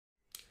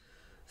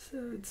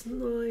So it's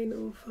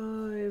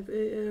 9:05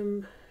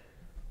 a.m.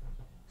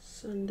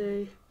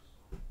 Sunday,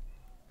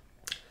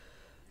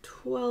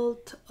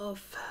 12th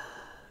of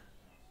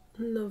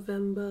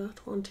November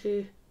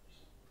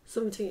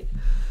 2017.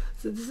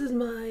 So this is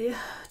my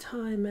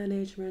time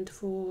management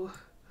for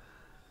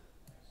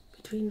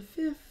between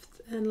 5th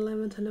and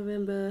 11th of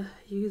November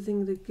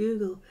using the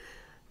Google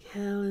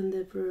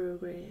Calendar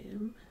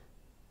program.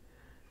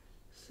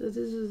 So this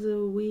is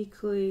a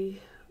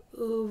weekly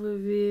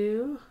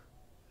overview.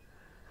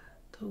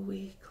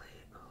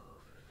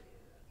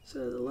 So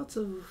lots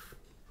of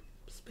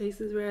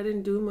spaces where I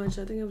didn't do much.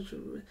 I think I was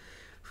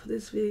for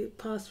this week,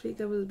 past week,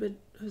 I was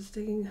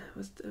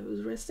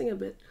resting a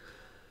bit.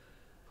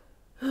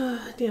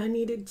 Yeah, I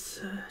needed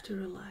to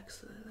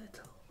relax a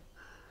little.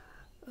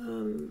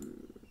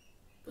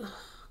 Oh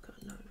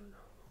God, no,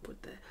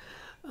 put that.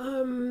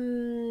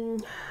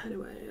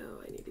 Anyway,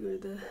 I need to go to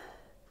the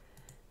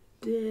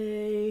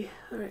day.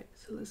 All right,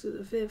 so let's do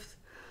the 5th.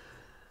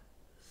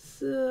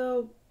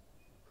 So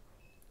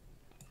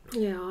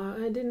yeah,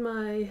 I did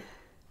my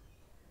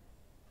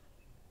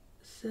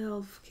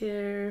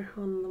self-care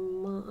on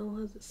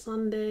the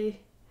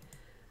Sunday.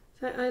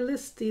 So I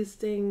list these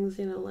things,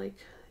 like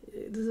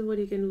this is what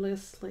you can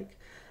list, like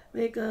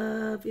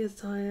makeup, you're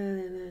tired,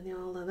 and then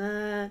all of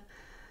that.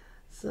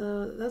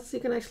 So that's,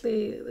 you can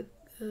actually,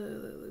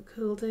 the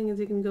cool thing is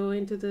you can go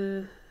into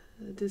the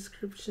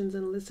descriptions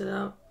and list it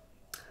out.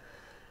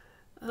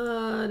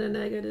 Then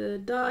I got a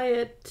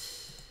diet,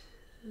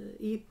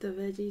 eat the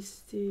veggie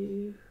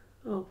stew.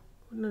 Oh,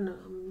 no,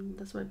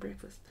 that's my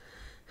breakfast.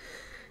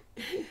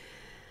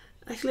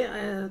 Actually,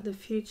 the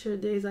future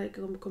days I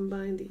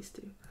combine these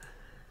two.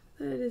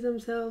 I did some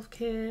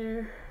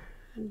self-care,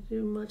 I didn't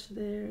do much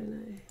there, and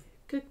I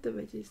cooked the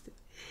veggies,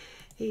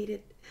 ate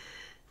it.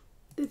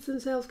 Did some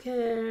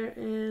self-care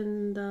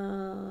and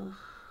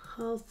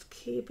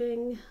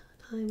housekeeping,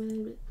 time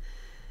management.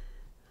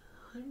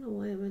 I don't know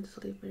why I went to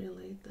sleep very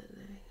late that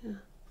day. Yeah.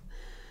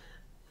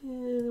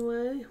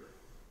 Anyway,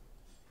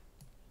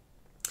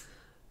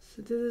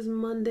 so this is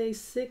Monday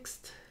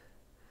 6th.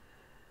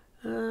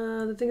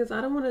 The thing is, I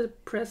don't want to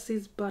press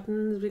these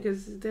buttons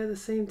because they're the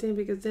same thing,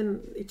 because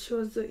then it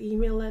shows the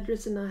email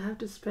address and I have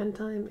to spend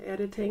time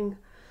editing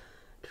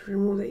to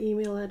remove the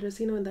email address,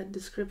 in that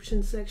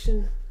description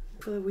section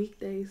for the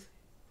weekdays.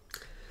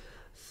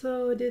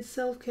 So I did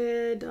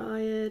self-care,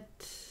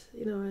 diet,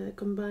 I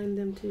combined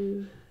them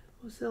to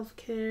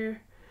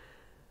self-care.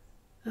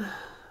 I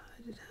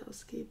did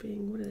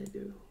housekeeping. What did I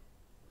do?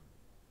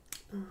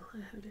 Oh, I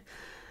have to.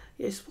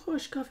 Yes,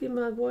 wash coffee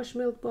mug, wash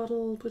milk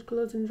bottle, put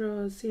clothes in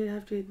drawers. See, I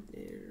have to,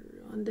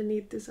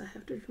 underneath this, I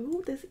have to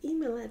remove this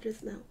email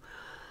address now.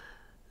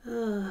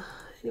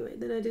 Anyway,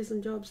 then I did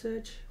some job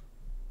search.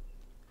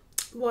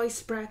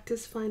 Voice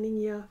practice, finding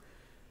your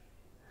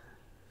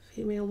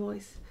female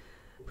voice.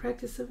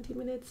 Practice 70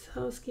 minutes,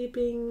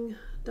 housekeeping,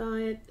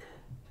 diet,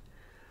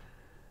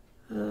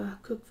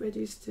 cook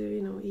veggie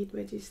stew, eat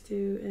veggie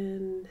stew,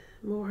 and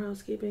more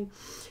housekeeping.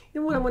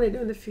 And what I'm going to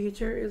do in the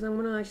future is I'm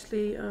going to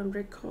actually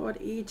record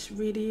each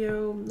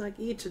video, like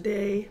each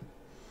day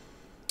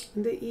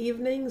in the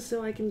evening,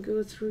 so I can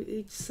go through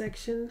each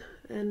section,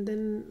 and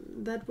then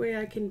that way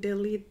I can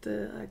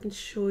I can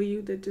show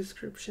you the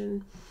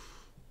description.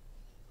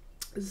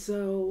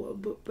 So,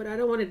 but I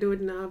don't want to do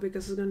it now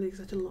because it's going to take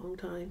such a long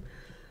time.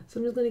 So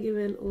I'm just going to give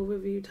an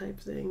overview type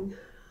thing.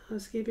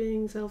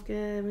 Housekeeping,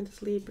 self-care, went to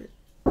sleep.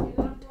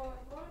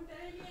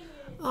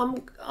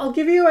 I'll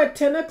give you at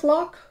 10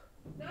 o'clock.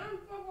 I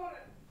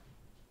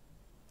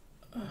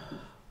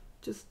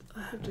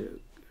have to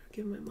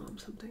give my mom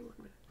something. 1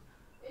 minute.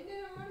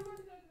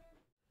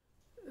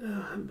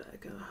 I'm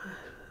back.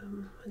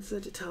 I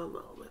decided to tell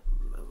my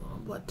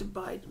mom what to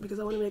buy because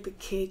I want to make the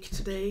cake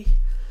today.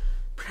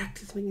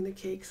 Practice making the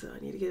cake, so I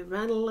need to get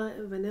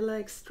vanilla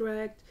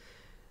extract,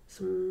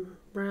 some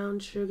brown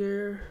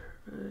sugar,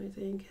 I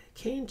think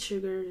cane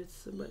sugar.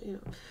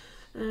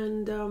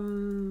 And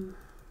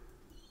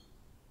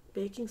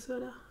baking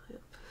soda.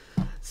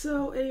 Yeah.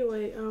 So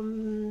anyway,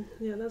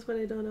 yeah, that's what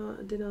I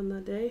did on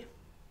that day.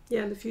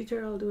 Yeah, in the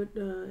future I'll do it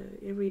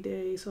every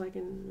day so I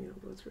can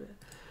go through it.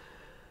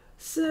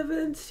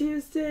 7th,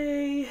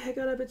 Tuesday, I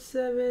got up at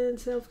 7.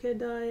 Self-care,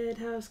 diet,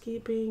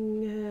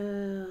 housekeeping,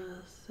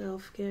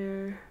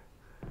 self-care,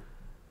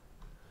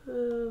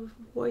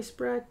 voice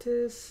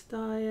practice,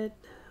 diet.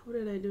 What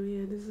did I do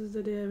here? This is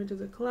the day I went to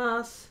the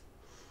class.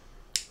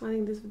 I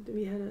think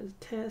we had a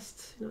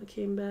test. I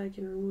came back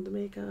and removed the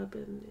makeup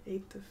and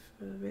ate the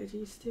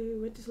veggies too.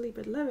 Went to sleep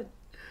at 11.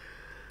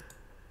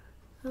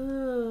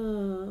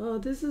 Oh,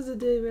 this is the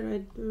day where I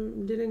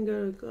didn't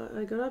go.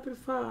 I got up at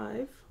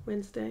 5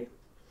 Wednesday.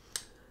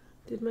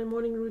 Did my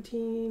morning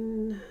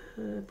routine.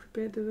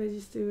 Prepared the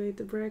veggies stew. Ate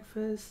the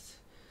breakfast.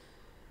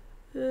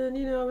 And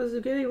I was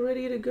getting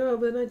ready to go,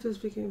 but then I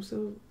just became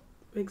so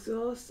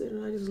exhausted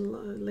and I just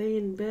lay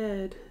in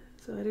bed.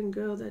 So I didn't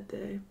go that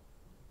day.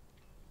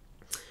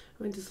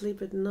 Went to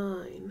sleep at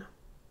 9.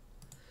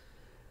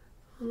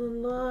 On the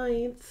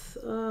 9th,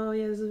 oh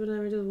yeah, this is when I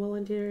was just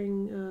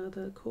volunteering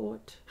the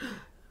court.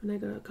 when I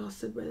got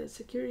accosted by that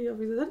security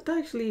officer. That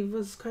actually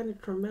was kind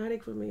of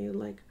traumatic for me.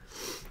 Like,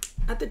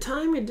 at the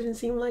time, it didn't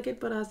seem like it,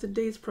 but as the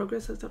days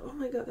progressed, I thought, oh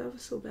my god, that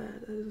was so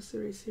bad. That was a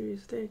very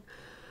serious thing.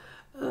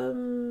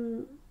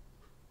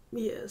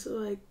 Yeah, so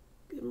like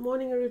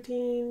morning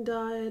routine,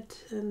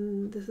 diet,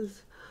 and this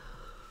is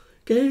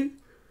getting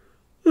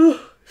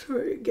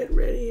sorry, get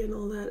ready and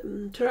all that.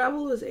 And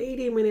travel was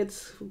 80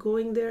 minutes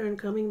going there and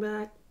coming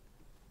back.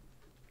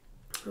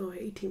 Oh,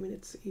 80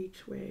 minutes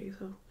each way.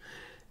 So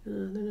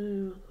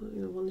then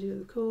I wanted to do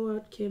the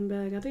co-out, came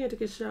back. I think I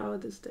took a shower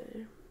this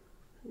day.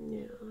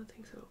 Yeah, I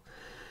think so.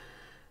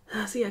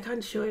 See, I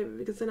can't show it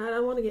because then I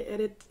don't want to get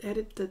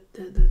edit the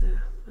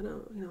I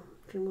don't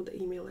remove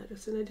the email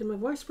address. And I did my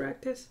voice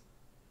practice,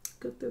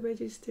 cooked the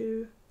veggie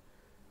stew.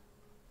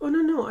 Oh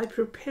no, I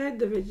prepared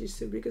the veggie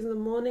stew because in the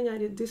morning I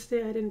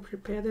didn't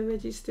prepare the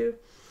veggie stew.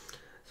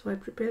 So I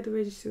prepared the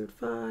veggie stew at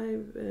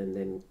 5 and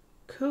then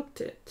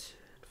cooked it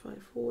at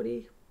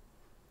 5:40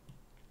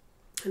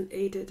 and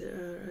ate it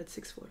at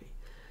 6:40.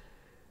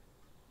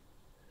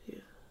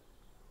 Yeah.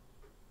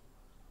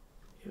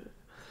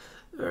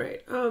 All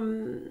right.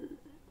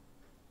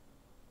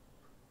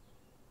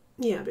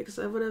 Yeah, because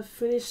I would have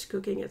finished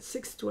cooking at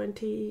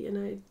 6:20 and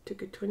I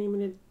took a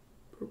 20-minute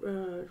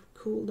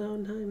cool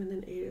down time and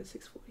then ate at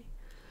 6:40.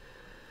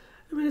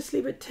 I'm gonna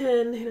sleep at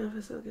 10. If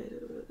it's okay.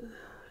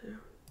 Yeah.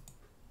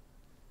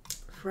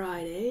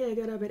 Friday, I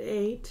got up at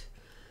 8.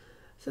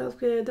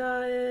 Self-care,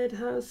 diet,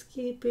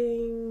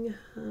 housekeeping.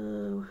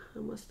 I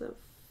must have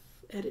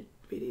edited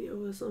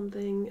video or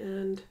something,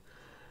 and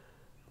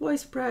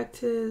voice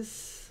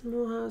practice,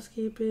 more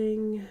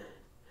housekeeping,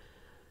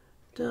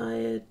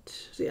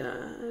 diet. So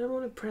yeah, I don't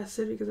want to press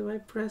it because if I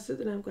press it,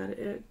 then I've got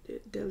to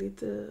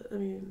delete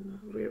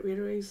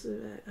erase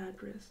the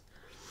address.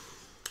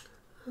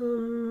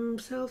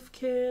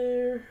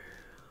 Self-care.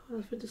 I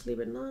was to sleep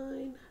at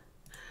 9.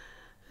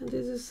 And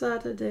this is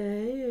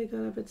Saturday. I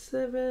got up at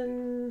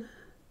 7.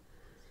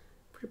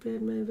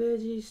 Prepared my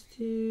veggie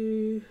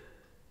stew.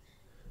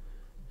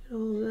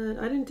 All that.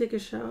 I didn't take a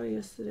shower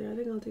yesterday. I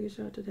think I'll take a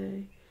shower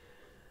today.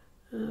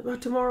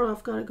 But tomorrow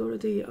I've got to go to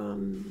the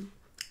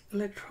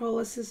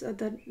electrolysis at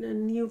that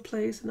new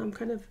place, and I'm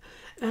kind of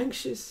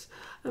anxious.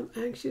 I'm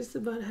anxious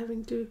about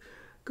having to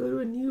go to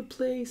a new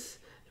place,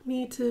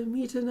 meet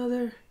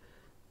another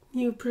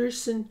new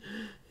person.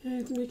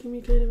 It's making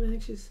me kind of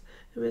anxious.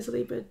 I'm gonna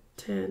sleep at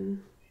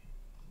 10.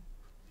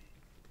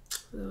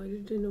 So I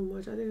didn't know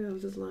much. I think I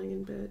was just lying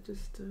in bed,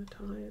 just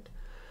tired.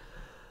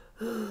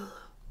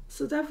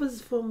 So that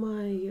was for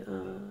my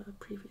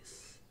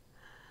previous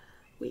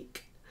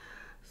week.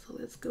 So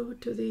let's go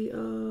to the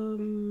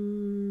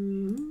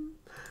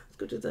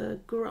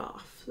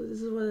graph. So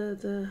this is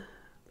what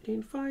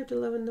between 5 to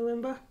 11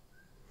 November.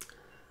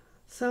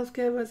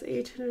 Self-care was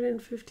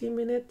 850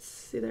 minutes.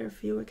 See, there are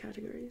fewer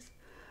categories.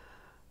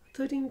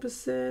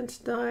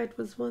 13%. Diet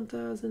was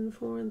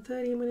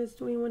 1,430 minutes,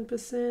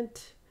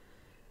 21%.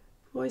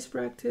 Voice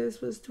practice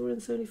was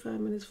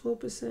 275 minutes,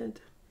 4%.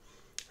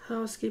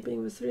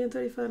 Housekeeping was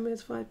 335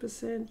 minutes,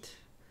 5%.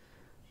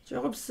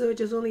 Job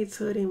search is only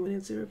 30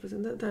 minutes,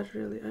 0%. I didn't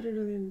really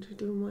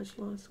do much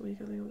last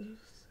week. I think I was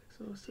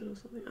exhausted or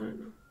something. I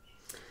don't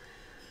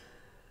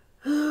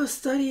know.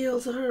 Study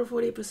yields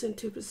 140%,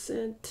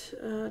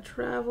 2%.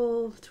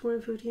 Travel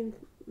 215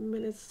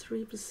 minutes,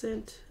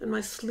 3%. And my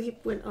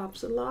sleep went up.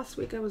 So last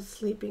week I was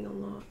sleeping a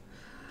lot.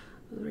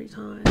 I was very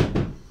tired.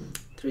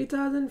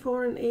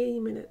 3,480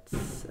 minutes,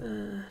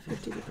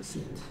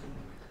 52%.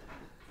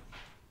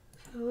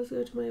 So let's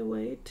go to my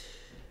weight.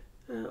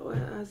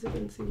 As you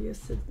can see,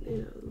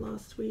 yesterday,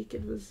 last week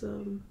it was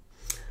the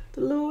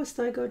lowest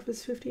I got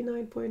was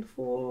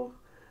 59.4.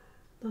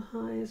 The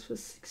highest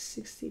was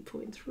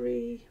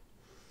 60.3.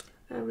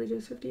 Average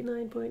was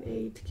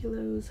 59.8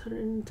 kilos,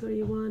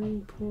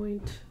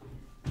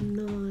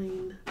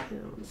 131.9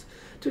 pounds.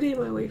 Today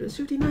my weight was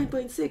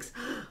 59.6.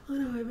 Oh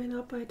no, I went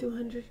up by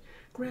 200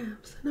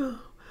 grams. No.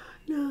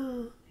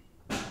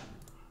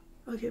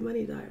 Okay,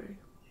 money diary.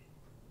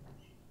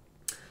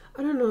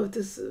 I don't know if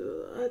this.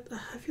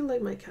 I feel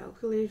like my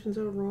calculations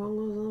are wrong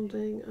or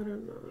something. I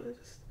don't know.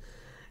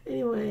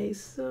 Anyway.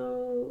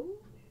 So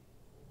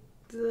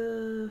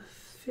the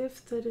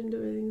 5th, I didn't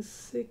do anything.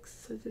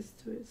 6th, I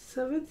just do it.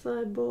 7th,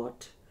 I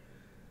bought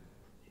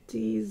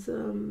these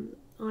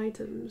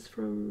items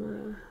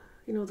from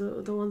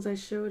the ones I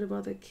showed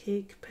about the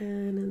cake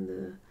pan and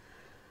the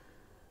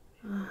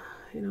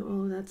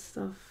all that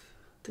stuff.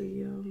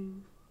 The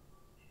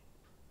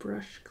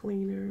brush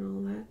cleaner and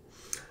all that.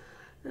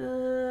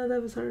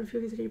 That was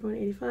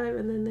 153.85,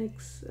 and then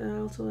next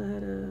also I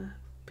had a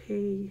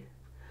pay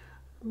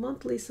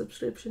monthly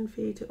subscription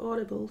fee to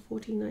Audible,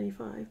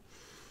 $14.95.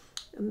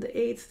 And the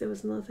 8th there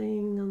was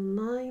nothing. On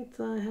the 9th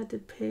I had to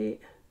pay.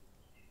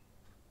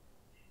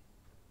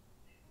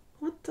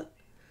 What the?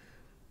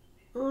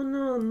 Oh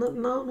no!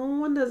 No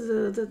wonder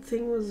the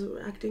thing was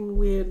acting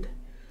weird.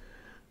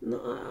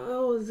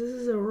 No, this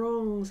is a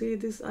wrong. See,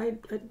 this I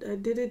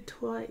did it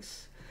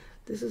twice.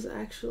 This is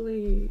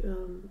actually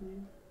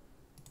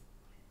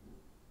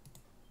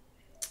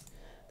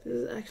this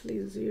is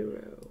actually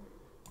 0.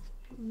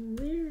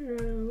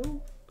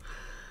 0.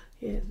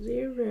 Yeah,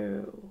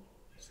 0.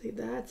 See,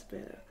 that's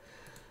better.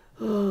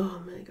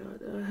 Oh my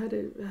god, I have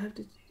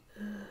to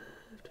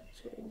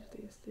change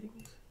these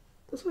things.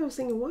 That's why I was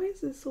thinking, why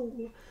is this so?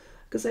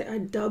 Because I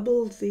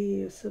doubled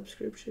the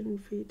subscription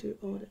fee to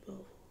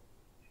Audible.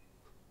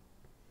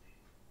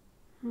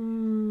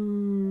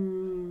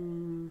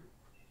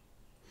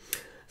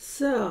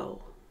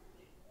 So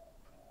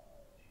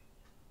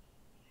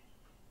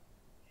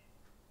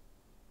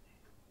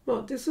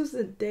well, this was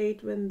the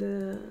date when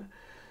the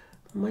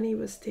money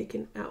was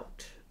taken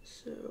out.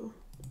 So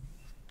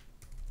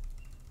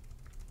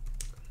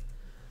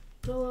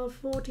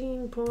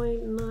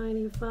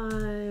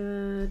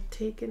 $14.95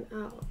 taken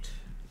out.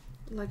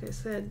 Like I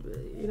said,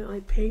 you know, I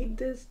paid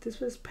this. This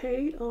was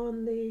paid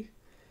on the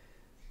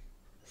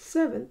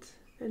 7th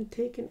and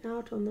taken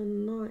out on the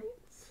 9th.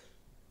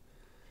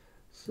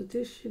 So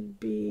this should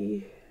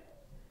be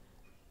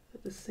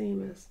the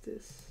same as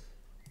this.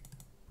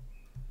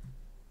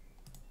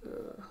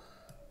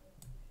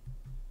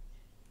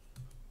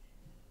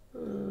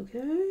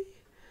 Okay,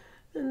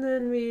 and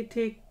then we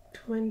take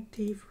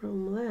 20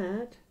 from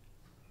that.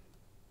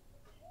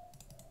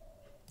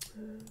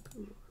 Come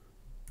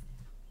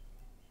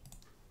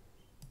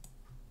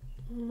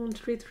on.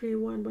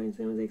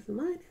 331.76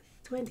 minus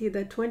 20.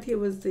 That 20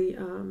 was the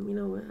you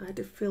know, I had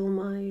to fill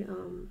my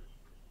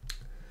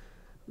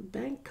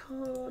bank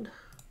card.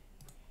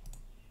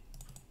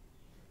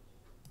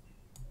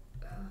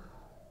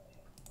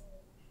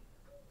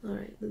 All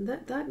right,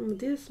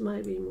 this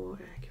might be more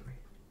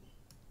accurate.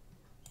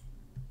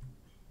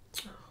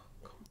 Oh,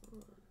 come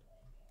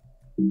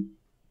on.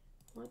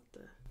 What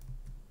the?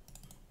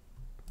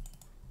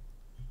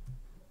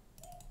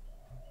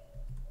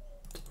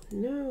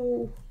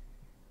 No.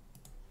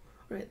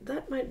 Right,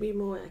 that might be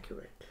more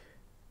accurate.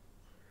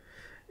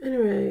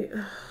 Anyway,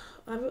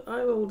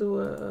 I will do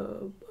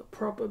a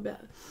proper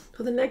bet.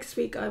 For the next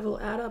week, I will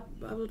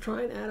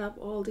try and add up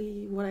all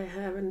the what I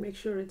have and make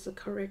sure it's a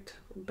correct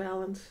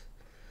balance.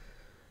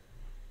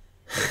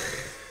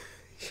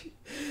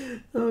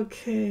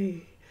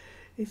 Okay,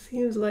 it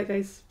seems like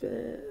I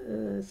spent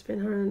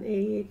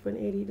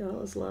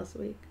 $188.80 last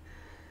week.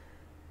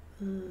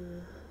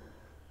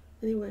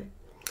 Anyway,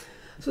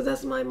 so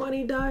that's my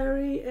money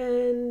diary,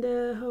 and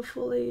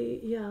hopefully,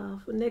 yeah,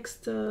 for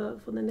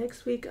the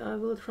next week, I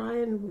will try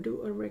and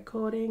do a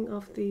recording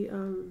of the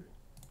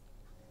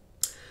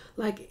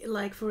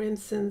like for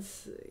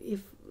instance,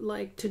 if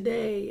like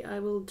today, I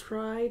will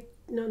try.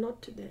 No,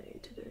 not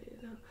today.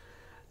 No.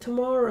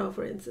 Tomorrow,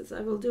 for instance,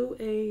 I will do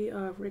a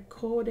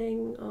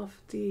recording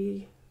of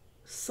the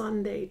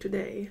Sunday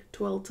today,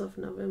 12th of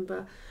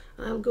November.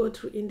 I'll go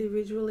through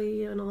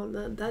individually and all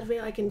that. That way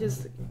I can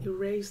just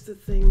erase the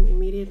thing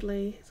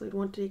immediately, so it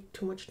won't take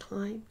too much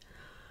time.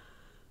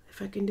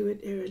 If I can do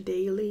it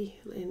daily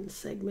in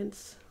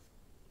segments.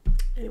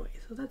 Anyway,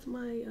 so that's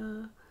my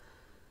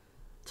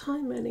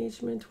time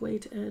management,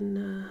 weight,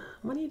 and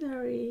money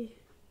diary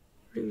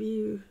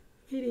review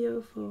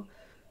video for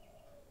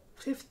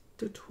 5th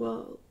to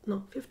 11th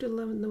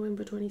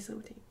November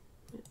 2017.